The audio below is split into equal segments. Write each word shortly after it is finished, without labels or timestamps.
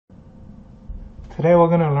Today we're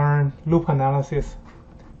going to learn loop analysis.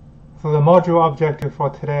 So the module objective for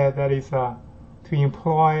today that is to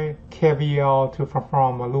employ KVL to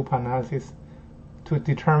perform a loop analysis to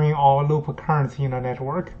determine all loop currents in a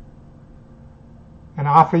network. And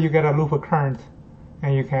after you get a loop current,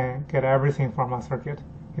 and you can get everything from a circuit.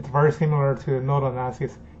 It's very similar to node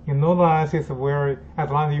analysis. In node analysis, where as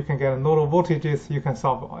long as you can get nodal voltages, you can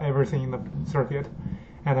solve everything in the circuit.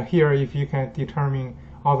 And here, if you can determine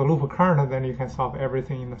all the loop current, then you can solve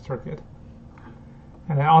everything in the circuit.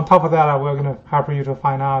 And then on top of that, we're going to help you to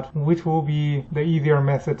find out which will be the easier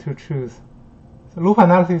method to choose. So loop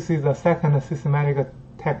analysis is the second systematic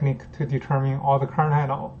technique to determine all the current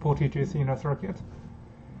and voltages in a circuit.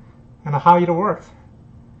 And how it works.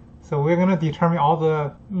 So we're going to determine all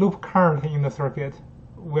the loop current in the circuit.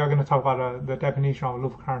 We are going to talk about the definition of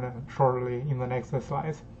loop current shortly in the next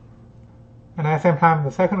slides. And at the same time,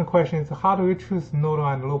 the second question is how do we choose nodal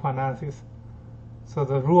and loop analysis? So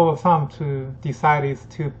the rule of thumb to decide is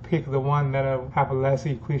to pick the one that have less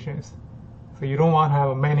equations. So you don't want to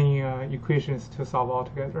have many equations to solve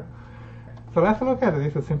altogether. So let's look at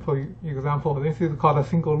this simple example. This is called a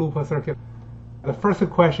single loop circuit. The first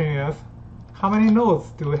question is, how many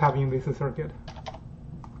nodes do we have in this circuit?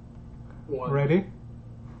 One. Ready?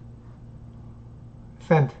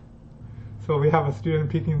 Sent. So we have a student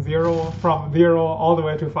picking from 0 all the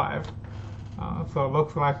way to 5. So it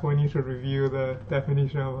looks like we need to review the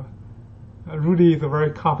definition of Rudy is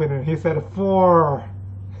very confident. He said 4.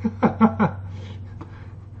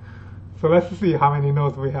 So let's see how many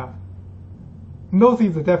nodes we have. Nodes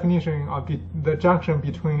is the definition of the junction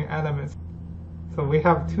between elements. So we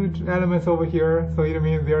have two elements over here, so it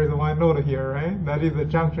means there is one node here, right? That is the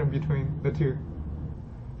junction between the two.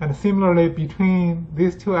 And similarly, between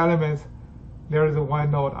these two elements, there is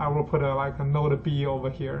one node. I will put like a node B over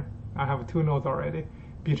here. I have two nodes already.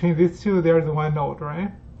 Between these two, there is one node,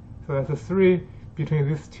 right? So that's a 3. Between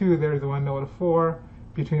these two, there is one node, 4.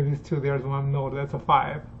 Between these two, there is one node, that's a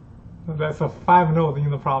 5. So that's a 5 nodes in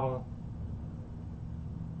the problem.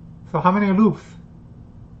 So how many loops?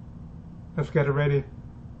 Let's get ready.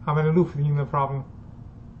 How many loops in the problem?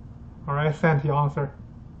 Alright, send your answer.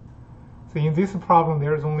 So in this problem,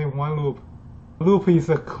 there is only one loop. Loop is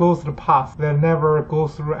a closed path that never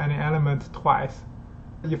goes through any element twice.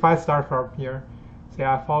 If I start from here, say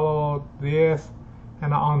I follow this,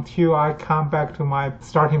 and until I come back to my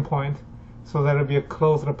starting point, so that will be a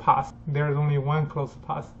closed path. There is only one closed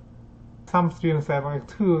path. Some students have like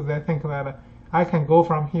 2, they think that I can go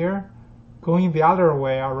from here, going the other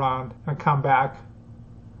way around and come back.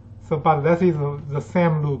 So, but that is the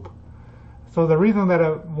same loop. So the reason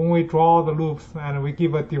that when we draw the loops and we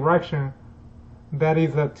give a direction, that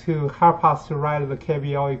is to help us to write the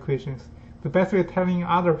KVL equations. The best way of telling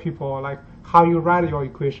other people like how you write your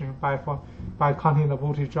equation by counting the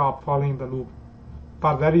voltage drop following the loop.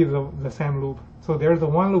 But that is the same loop. So there's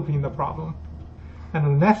one loop in the problem. And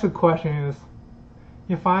the next question is,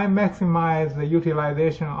 if I maximize the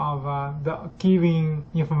utilization of the given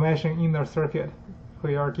information in the circuit,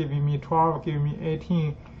 where you are giving me 12, giving me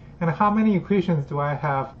 18, and how many equations do I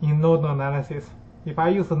have in node analysis? If I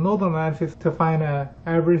use the node analysis to find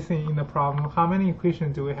everything in the problem, how many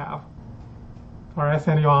equations do we have? Alright,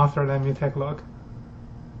 send your answer, let me take a look.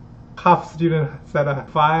 Half student said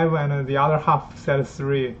 5 and the other half said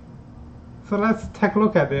 3. So let's take a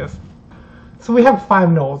look at this. So we have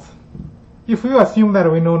 5 nodes. If we assume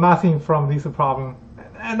that we know nothing from this problem,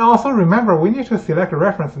 and also remember we need to select a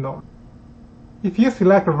reference node. If you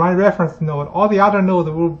select one reference node, all the other nodes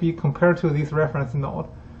will be compared to this reference node.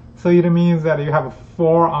 So it means that you have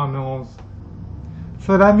 4 unknowns.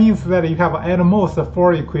 So that means that you have at most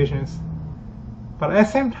 4 equations. But at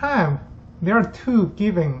the same time, there are 2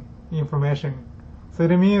 given information. So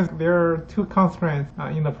it means there are 2 constraints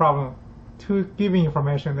in the problem. 2 given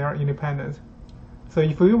information, they are independent. So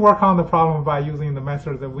if we work on the problem by using the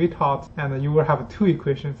method that we taught, and you will have 2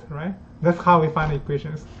 equations, right? That's how we find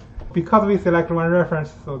equations. Because we select one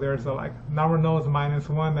reference, so there's like number of nodes minus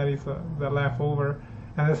 1, that is the leftover.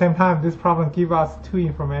 And at the same time, this problem gives us 2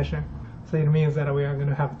 information. So it means that we are going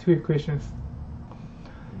to have 2 equations.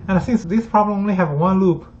 And since this problem only have one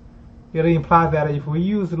loop, it implies that if we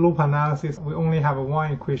use loop analysis, we only have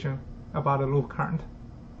one equation about the loop current.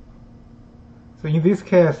 So in this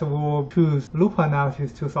case, we will choose loop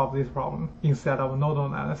analysis to solve this problem instead of nodal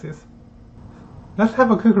analysis. Let's have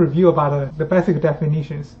a quick review about the basic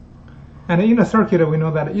definitions. And in a circuit, we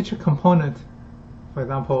know that each component, for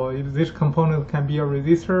example, this component can be a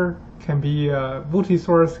resistor, can be a voltage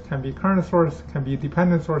source, can be current source, can be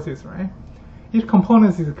dependent sources, right? Each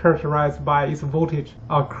component is characterized by its voltage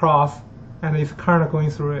across and its current going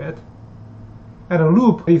through it. And a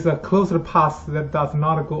loop is a closed path that does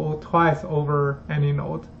not go twice over any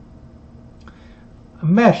node. A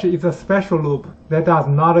mesh is a special loop that does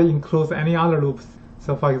not enclose any other loops.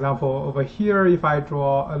 So for example, over here, if I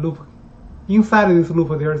draw a loop, inside this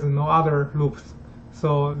loop there is no other loops.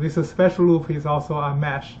 So this special loop is also a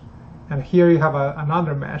mesh. And here you have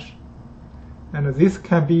another mesh. And this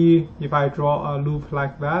can be, if I draw a loop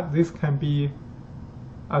like that, this can be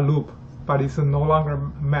a loop, but it's no longer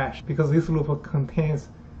mesh because this loop contains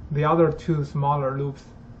the other two smaller loops.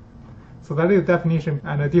 So that is the definition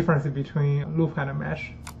and the difference between a loop and a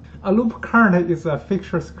mesh. A loop current is a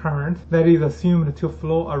fixture current that is assumed to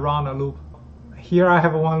flow around a loop. Here I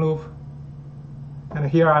have one loop, and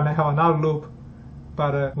here I have another loop,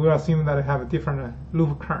 but we assume that I have a different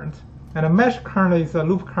loop current. And a mesh current is a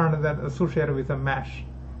loop current that is associated with a mesh.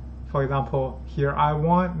 For example, here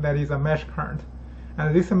I1, that is a mesh current.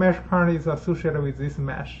 And this mesh current is associated with this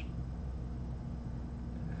mesh.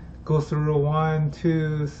 Goes through 1,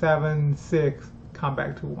 2, 7, 6, come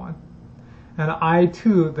back to 1. And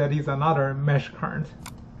I2, that is another mesh current.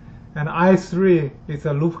 And I3 is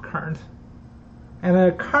a loop current. And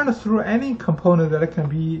a current through any component that can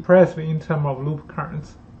be expressed in terms of loop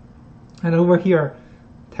currents. And over here,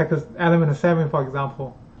 take element 7 for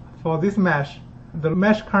example. For this mesh, the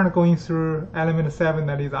mesh current going through element 7,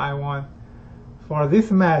 that is I1. For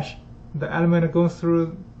this mesh, the element goes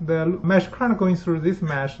through the mesh current going through this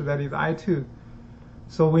mesh, that is I2.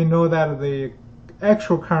 So we know that the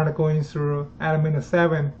actual current going through element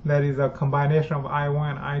 7, that is a combination of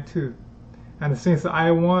I1 and I2. And since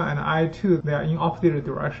I1 and I2, they are in opposite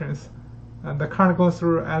directions, and the current goes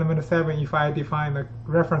through element 7, if I define the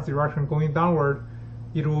reference direction going downward,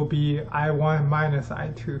 it will be I1 minus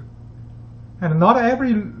I2. And not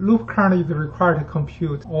every loop current is required to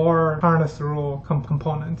compute or current through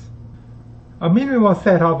components. A minimum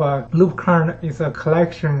set of a loop current is a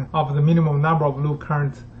collection of the minimum number of loop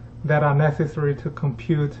currents that are necessary to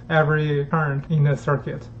compute every current in a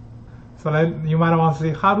circuit. So you might want to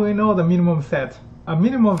see, how do we know the minimum set? A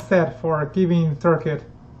minimum set for a given circuit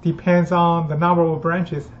depends on the number of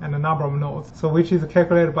branches and the number of nodes, so which is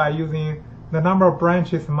calculated by using the number of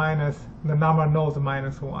branches minus the number of nodes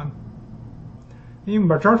minus 1. In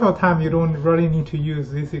majority of the time, you don't really need to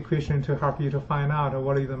use this equation to help you to find out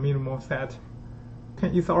what is the minimum set.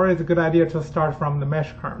 It's always a good idea to start from the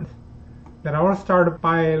mesh current. Then I will start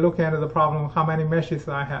by looking at the problem, how many meshes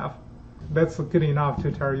I have. That's good enough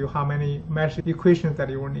to tell you how many mesh equations that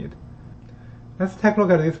you will need. Let's take a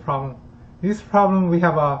look at this problem. This problem, we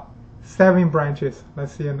have 7 branches.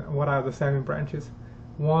 Let's see what are the 7 branches.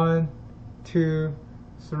 1, 2,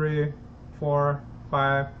 3, 4,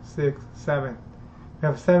 5, 6, 7. We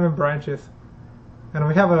have 7 branches, and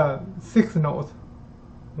we have 6 nodes.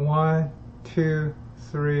 1, 2,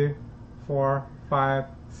 3, 4, 5,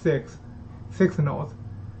 6. 6 nodes.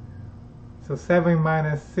 So 7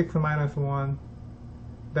 minus 6 minus 1,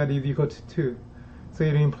 that is equal to 2. So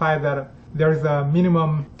it implies that there is a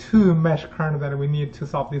minimum 2 mesh current that we need to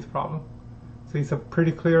solve this problem. So it's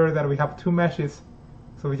pretty clear that we have 2 meshes.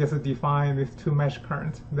 So we just define these 2 mesh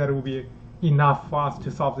currents. That will be enough for us to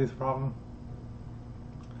solve this problem.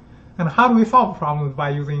 And how do we solve problems? By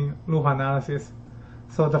using loop analysis.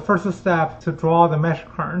 So the first step to draw the mesh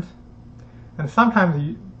current. And sometimes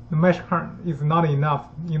the mesh current is not enough.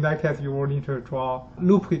 In that case, you will need to draw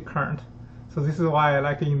loop current. So this is why,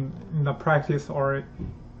 like in the practice or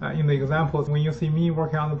in the examples, when you see me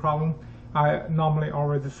working on the problem, I normally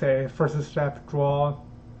always say first step, draw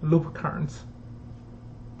loop currents.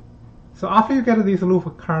 So after you get these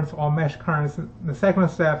loop currents or mesh currents, the second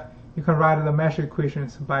step, you can write the mesh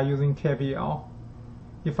equations by using KVL.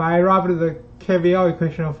 If I write the KVL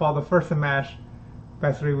equation for the first mesh,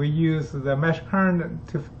 basically we use the mesh current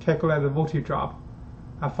to calculate the voltage drop.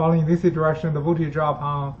 Following this direction, the voltage drop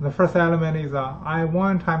on the first element is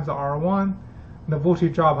I1 times R1. The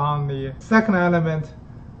voltage drop on the second element,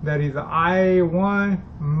 that is I1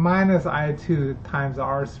 minus I2 times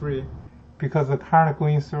R3, because the current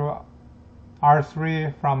going through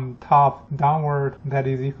R3 from top downward, that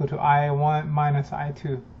is equal to I1 minus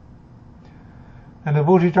I2. And the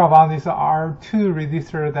voltage drop on this R2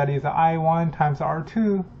 resistor, that is I1 times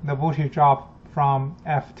R2, the voltage drop from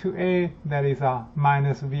F to A, that is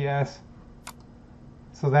minus Vs.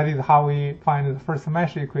 So that is how we find the first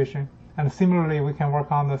mesh equation. And similarly, we can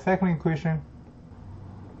work on the second equation.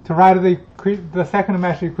 To write the second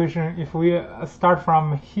mesh equation, if we start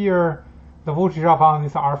from here, the voltage drop on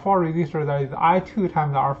this R4 resistor, that is I2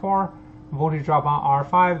 times R4, voltage drop on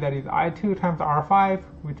R5, that is I2 times R5,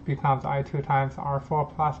 which becomes I2 times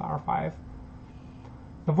R4 plus R5.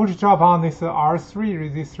 The voltage drop on this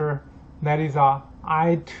R3 resistor, that is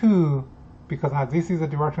I2, because this is the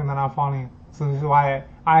direction that I'm following. So this is why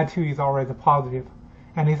I2 is always positive.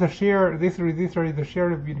 And it's a share, this resistor is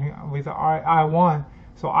shared with I1.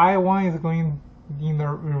 So I1 is going in the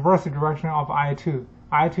reverse direction of I2.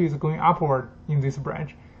 I2 is going upward in this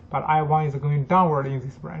branch, but I1 is going downward in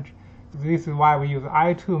this branch. So this is why we use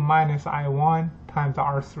I2 minus I1 times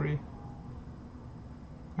R3.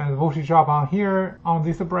 And the voltage drop on here, on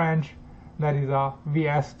this branch, that is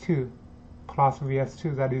VS2 plus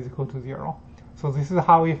VS2, that is equal to 0. So this is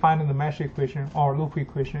how we find the mesh equation or loop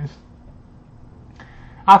equations.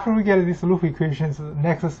 After we get these loop equations, the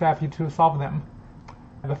next step is to solve them.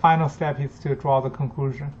 The final step is to draw the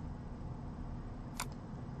conclusion.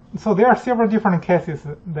 So there are several different cases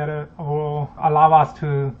that will allow us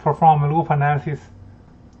to perform a loop analysis.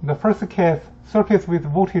 The first case, circuits with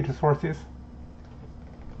voltage sources.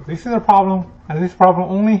 This is a problem, and this problem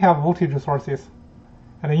only have voltage sources.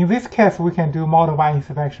 And in this case, we can do model by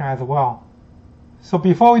inspection as well. So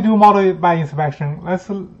before we do model by inspection, let's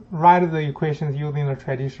write the equations using the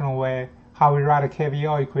traditional way, how we write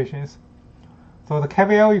KVL equations. So the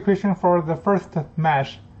KVL equation for the first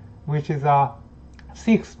mesh, which is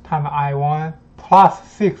 6 times I1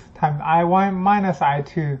 plus 6 times I1 minus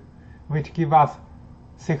I2, which gives us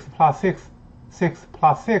 6 plus 6, 6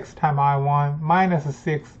 plus 6 times I1 minus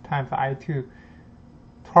 6 times I2,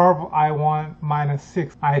 12 I1 minus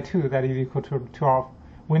 6 I2, that is equal to 12.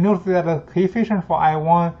 We notice that the coefficient for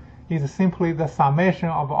I1 is simply the summation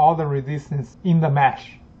of all the resistance in the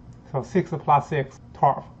mesh. So 6 plus 6,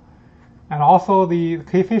 12. And also the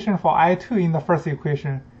coefficient for I2 in the first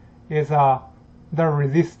equation is the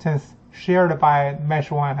resistance shared by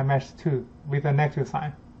mesh 1 and mesh 2 with a negative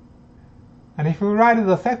sign. And if we write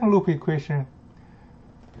the second loop equation,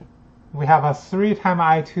 we have a 3 times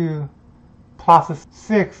I2 plus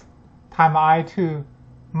 6 times I2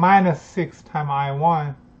 minus 6 times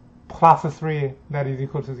I1 plus 3, that is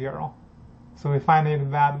equal to 0. So we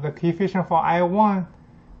find that the coefficient for I1,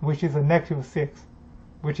 which is a negative 6,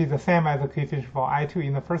 which is the same as the coefficient for I2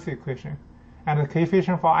 in the first equation. And the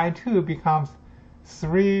coefficient for I2 becomes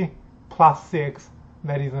 3 plus 6,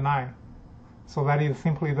 that is 9. So that is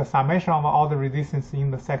simply the summation of all the resistance in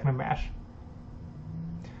the second mesh.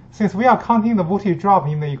 Since we are counting the voltage drop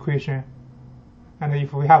in the equation, and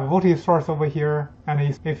if we have a voltage source over here, and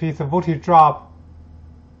if it's a voltage drop,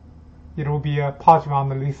 it will be a positive on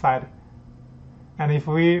the least side. And if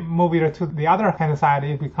we move it to the other hand side,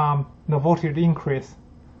 it becomes the voltage increase.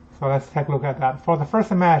 So let's take a look at that. For the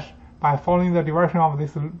first mesh, by following the direction of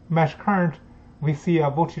this mesh current, we see a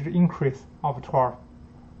voltage increase of 12.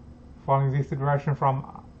 Following this direction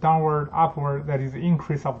from downward, upward, that is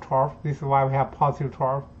increase of 12. This is why we have positive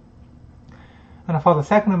 12. And for the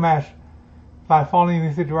second mesh, by following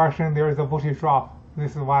this direction, there is a voltage drop.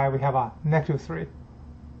 This is why we have a negative 3.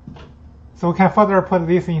 So we can further put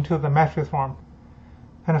this into the matrix form.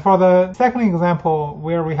 And for the second example,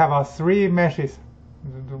 where we have 3 meshes,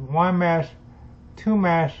 1 mesh, 2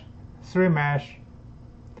 mesh, 3 mesh,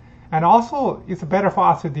 and also it's better for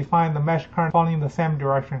us to define the mesh current following the same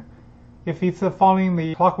direction. If it's following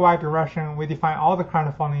the clockwise direction, we define all the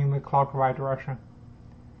current following the clockwise direction.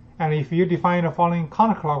 And if you define the following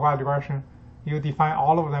counterclockwise direction, you define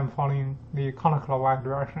all of them following the counterclockwise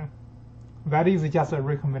direction. That is just a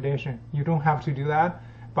recommendation. You don't have to do that,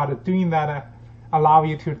 but doing that allows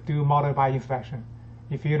you to do model by inspection.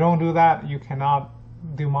 If you don't do that, you cannot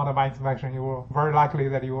do model by inspection. You will very likely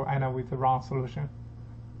that you will end up with the wrong solution.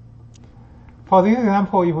 For this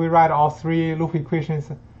example, if we write all 3 loop equations,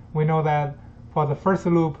 we know that for the first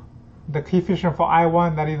loop, the coefficient for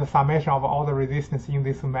I1, that is the summation of all the resistance in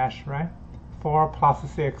this mesh, right? 4 plus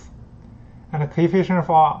 6. And the coefficient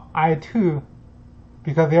for I2,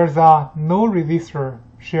 because there's no resistor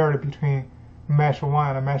shared between mesh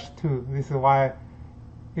 1 and mesh 2. This is why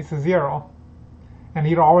it's 0. And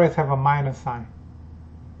it always have a minus sign.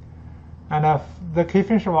 And the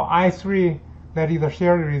coefficient for I3, that is the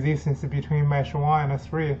shared resistance between mesh 1 and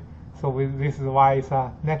 3. So this is why it's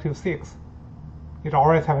a negative 6. It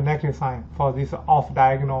always have a negative sign for these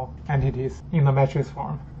off-diagonal entities in the matrix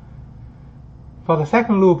form. For the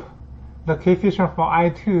second loop, the coefficient for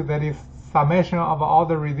I2, that is summation of all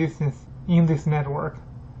the resistance in this network,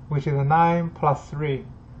 which is 9 plus 3.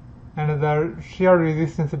 And the shared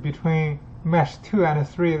resistance between mesh 2 and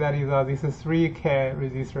 3, that is this is 3K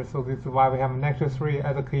resistor. So this is why we have negative 3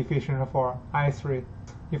 as a coefficient for I3.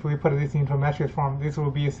 If we put this into matrix form, this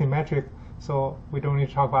will be symmetric, so we don't need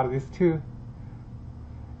to talk about this too.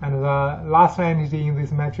 And the last entity in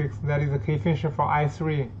this matrix, that is the coefficient for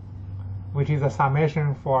I3, which is a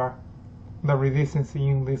summation for the resistance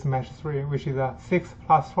in this mesh 3, which is 6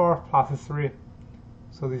 plus 4 plus 3.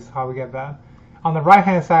 So this is how we get that. On the right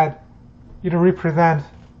hand side, it represents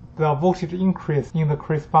the voltage increase in the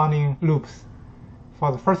corresponding loops.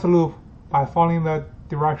 For the first loop, by following the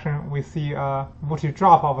direction, we see a voltage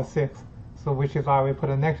drop of 6, so which is why we put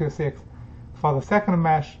a negative 6. For the second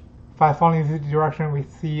mesh, by following this direction, we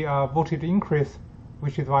see a voltage increase,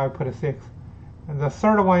 which is why we put a 6. And the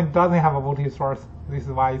third one doesn't have a voltage source. This is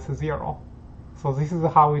why it's 0. So this is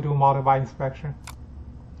how we do model-by inspection.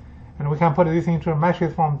 And we can put this into a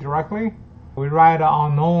matrix form directly. We write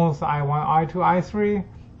unknowns I1, I2, I3,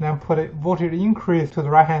 then put a voltage increase to the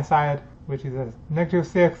right-hand side, which is a negative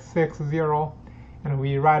 6, 6, 0. And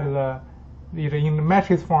we write it in the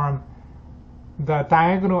matrix form. The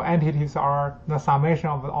diagonal entities are the summation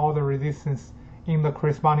of all the resistance in the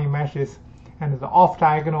corresponding meshes, and the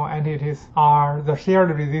off-diagonal entities are the shared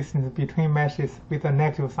resistance between meshes with a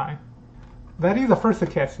negative sign. That is the first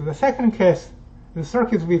case. The second case, the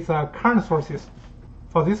circuits with current sources.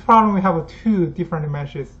 For this problem, we have two different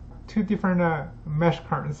meshes, two different mesh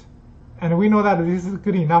currents, and we know that this is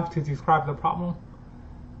good enough to describe the problem.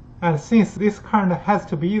 And since this current has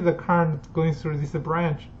to be the current going through this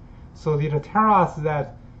branch, so it tells us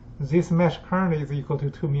that this mesh current is equal to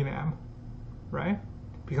 2 milliamp, right?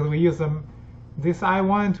 Because we use this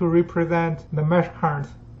I1 to represent the mesh current,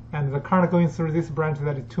 and the current going through this branch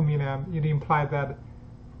that is 2 milliamp, it implies that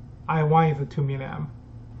I1 is 2 milliamp.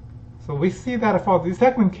 So we see that for the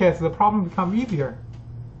second case, the problem becomes easier,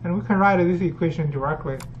 and we can write this equation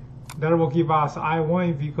directly. That will give us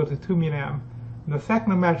I1 is equal to 2 milliamp. The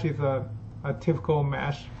second mesh is a typical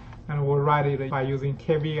mesh, and we'll write it by using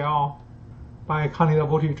KVL by counting the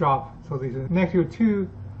voltage drop. So this is negative 2,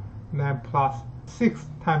 then plus 6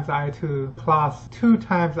 times I2 plus 2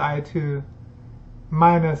 times I2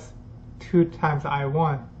 minus 2 times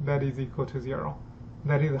I1, that is equal to 0.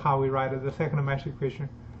 That is how we write the second mesh equation.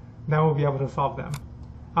 Then we'll be able to solve them.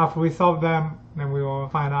 After we solve them, then we will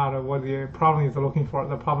find out what the problem is looking for.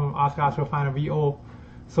 The problem asks us to find a VO.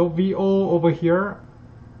 So VO over here,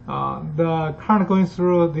 the current going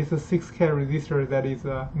through this 6K resistor that is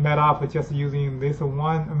made up just using this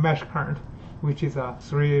one mesh current, which is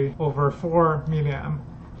 3/4 milliamp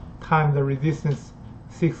times the resistance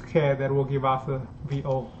 6K, that will give us a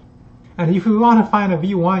VO. And if we want to find a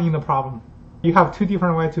V1 in the problem, you have two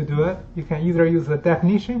different ways to do it. You can either use the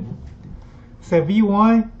definition, say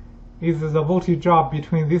V1 is the voltage drop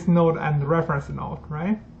between this node and the reference node,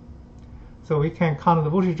 right? So we can count the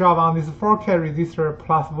voltage drop on this 4K resistor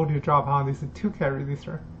plus voltage drop on this 2K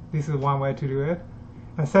resistor. This is one way to do it.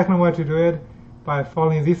 And second way to do it by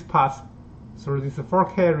following this path. So this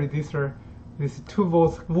 4K resistor, this 2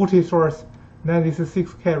 volts voltage source, then this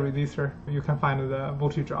 6K resistor, you can find the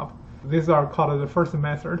voltage drop. These are called the first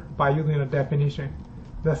method by using the definition.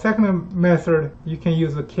 The second method, you can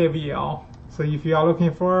use the KVL. So if you are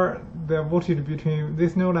looking for the voltage between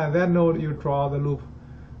this node and that node, you draw the loop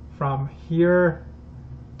from here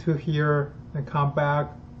to here and come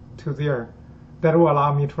back to there. That will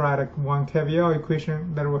allow me to write one KVL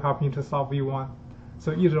equation that will help me to solve V1.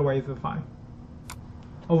 So either way is fine.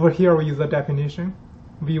 Over here we use the definition.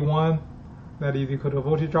 V1, that is equal to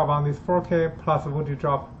voltage drop on this 4K plus voltage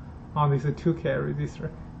drop on this 2K resistor.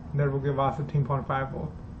 That will give us 10.5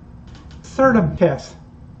 volt. Third case,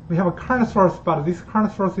 we have a current source, but these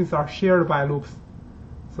current sources are shared by loops.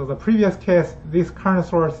 So the previous case, this current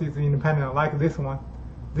source is independent, like this one.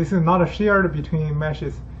 This is not shared between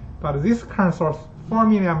meshes, but this current source, 4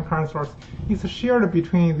 milliamp current source, is shared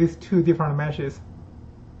between these two different meshes.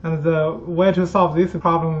 And the way to solve this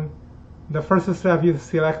problem, the first step is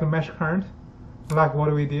select the mesh current, like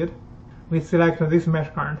what we did. We select this mesh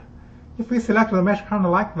current. If we select the mesh current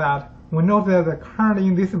like that, we know that the current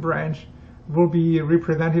in this branch will be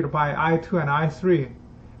represented by I2 and I3.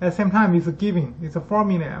 At the same time, it's given, it's a 4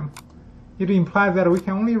 milliamp. It implies that we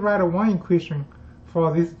can only write one equation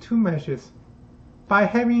for these two meshes. By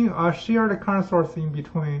having a shared current source in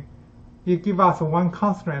between, it gives us one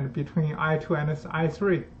constraint between I2 and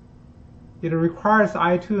I3. It requires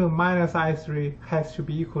I2 minus I3 has to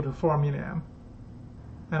be equal to 4 milliamp.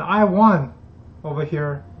 And I1 over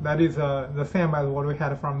here, that is the same as what we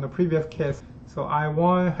had from the previous case. So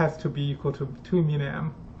I1 has to be equal to 2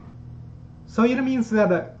 milliamp. So it means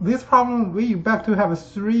that this problem, we expect to have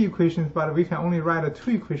 3 equations, but we can only write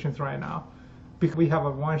 2 equations right now because we have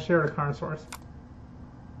one shared current source.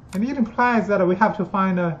 And it implies that we have to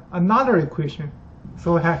find another equation.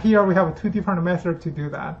 So here we have 2 different methods to do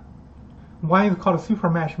that. One is called super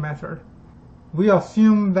mesh method. We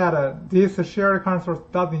assume that this shared current source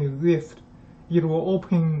doesn't exist. It will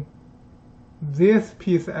open this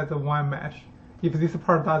piece as a one mesh. If this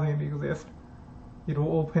part doesn't exist, it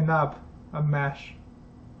will open up a mesh,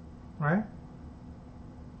 right?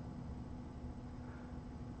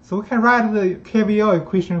 So we can write the KVL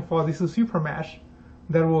equation for this super mesh.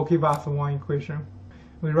 That will give us one equation.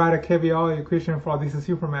 We write a KVL equation for this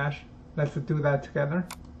super mesh. Let's do that together.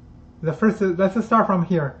 Let's start from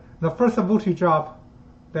here. The first voltage drop,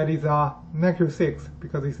 that is -6,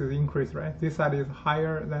 because this is increase, right? This side is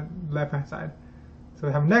higher than left-hand side. So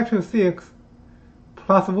we have -6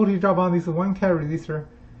 plus voltage drop on this 1K resistor,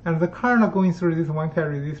 and the current going through this 1K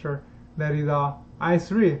resistor, that is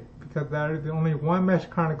I3, because there is only one mesh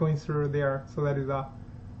current going through there. So that is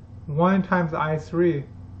 1 times I3.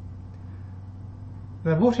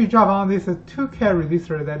 The voltage drop on this 2K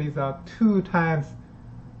resistor, that is 2 times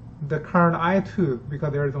the current I2,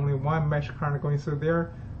 because there is only one mesh current going through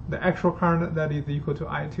there. The actual current, that is equal to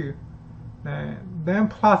I2. And then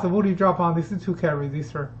plus the voltage drop on this 2K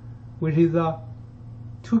resistor, which is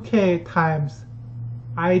 2K times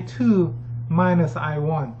I2 minus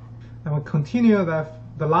I1. And we continue that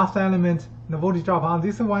the last element, the voltage drop on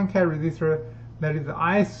this 1K resistor, that is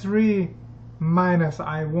I3 minus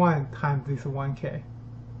I1 times this 1K.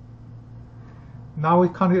 Now we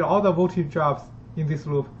counted all the voltage drops in this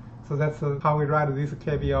loop. So that's how we write this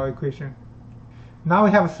KVL equation. Now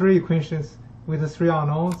we have 3 equations with the 3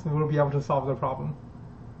 unknowns. We will be able to solve the problem.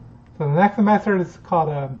 So the next method is called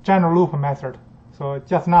a general loop method. So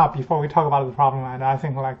just now, before we talk about the problem, and I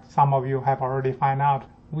think like some of you have already found out,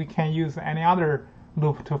 we can use any other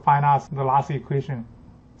loop to find out the last equation.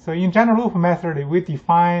 So in general loop method, we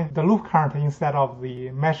define the loop current instead of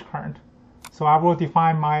the mesh current. So I will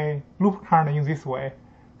define my loop current in this way.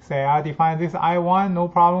 Say I define this I1, no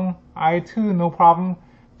problem, I2, no problem,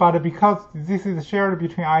 but because this is shared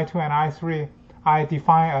between I2 and I3, I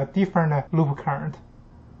define a different loop current.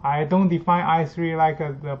 I don't define I3 like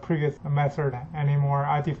the previous method anymore.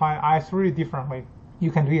 I define I3 differently. You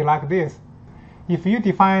can do it like this. If you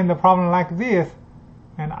define the problem like this,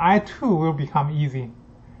 and I2 will become easy.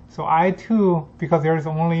 So I2, because there is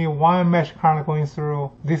only one mesh current going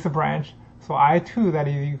through this branch, so I2, that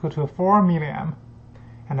is equal to 4 milliamp.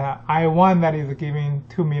 And I1, that is giving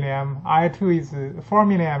 2 milliamp. I2 is 4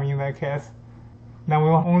 milliamp in that case. Then we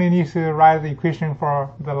only need to write the equation for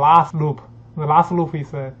the last loop. The last loop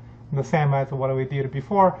is the same as what we did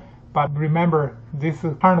before, but remember, this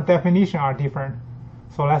current definition are different.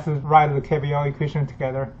 So let's write the KVL equation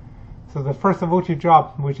together. So the first voltage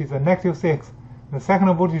drop, which is a -6, the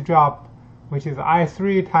second voltage drop, which is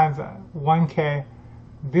I3 times 1K.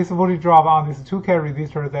 This voltage drop on this 2K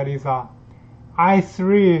resistor, that is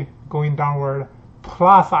I3 going downward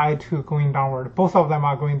plus I2 going downward. Both of them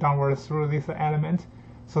are going downward through this element.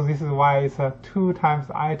 So this is why it's 2 times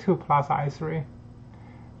I2 plus I3.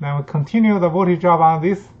 Then we continue the voltage drop on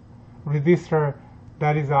this resistor,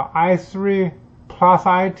 that is I3 plus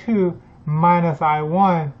I2 minus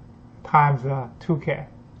I1 times 2K.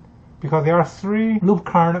 Because there are 3 loop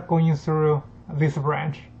current going through this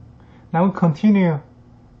branch. Now we continue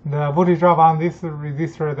the voltage drop on this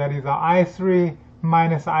resistor, that is I3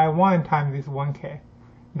 minus I1 times this 1K.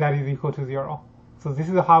 That is equal to 0. So this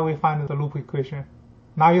is how we find the loop equation.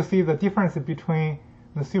 Now you see the difference between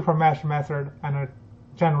the super mesh method and a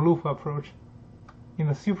general loop approach. In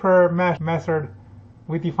the super mesh method,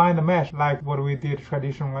 we define the mesh like what we did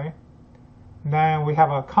traditionally. Then we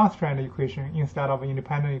have a constraint equation instead of an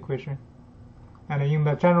independent equation. And in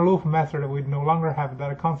the general loop method, we no longer have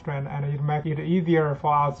that constraint, and it makes it easier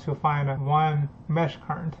for us to find one mesh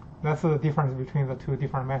current. That's the difference between the 2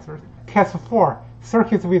 different methods. Case 4,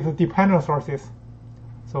 circuits with dependent sources.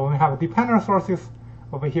 So when we have dependent sources,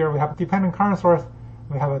 over here we have a dependent current source,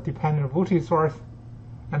 we have a dependent voltage source,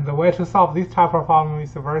 and the way to solve this type of problem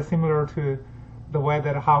is very similar to the way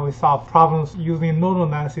that how we solve problems using nodal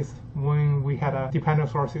analysis when we had dependent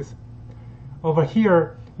sources. Over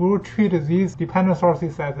here, we will treat these dependent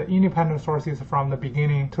sources as independent sources from the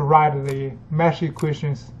beginning to write the mesh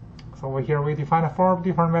equations. So over here we define 4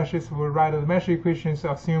 different meshes. We write the mesh equations,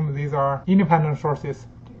 assume these are independent sources.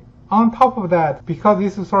 On top of that, because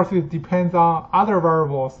these sources depends on other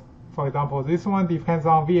variables, for example, this one depends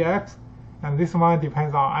on Vx, and this one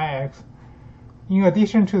depends on Ix. In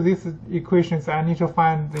addition to these equations, I need to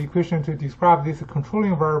find the equation to describe these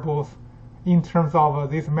controlling variables in terms of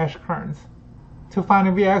these mesh currents. To find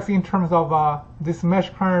Vx in terms of this mesh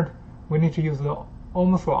current, we need to use the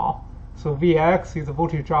Ohm's law. So Vx is the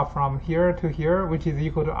voltage drop from here to here, which is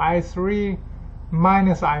equal to I3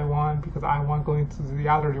 minus I1, because I1 going to the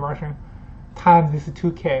other direction, times this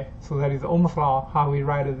 2K. So that is Ohm's law, how we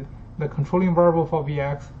write the controlling variable for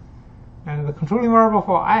Vx. And the controlling variable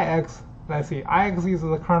for Ix, let's see, Ix is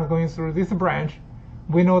the current going through this branch.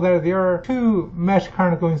 We know that there are two mesh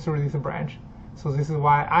current going through this branch. So this is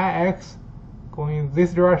why Ix going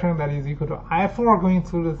this direction, that is equal to I4 going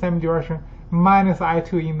through the same direction minus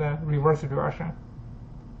I2 in the reverse direction.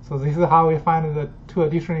 So this is how we find the two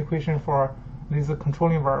additional equations for these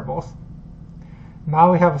controlling variables.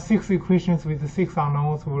 Now we have 6 equations with 6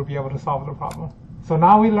 unknowns. We will be able to solve the problem. So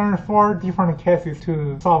now we learned 4 different cases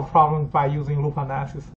to solve problems by using loop analysis.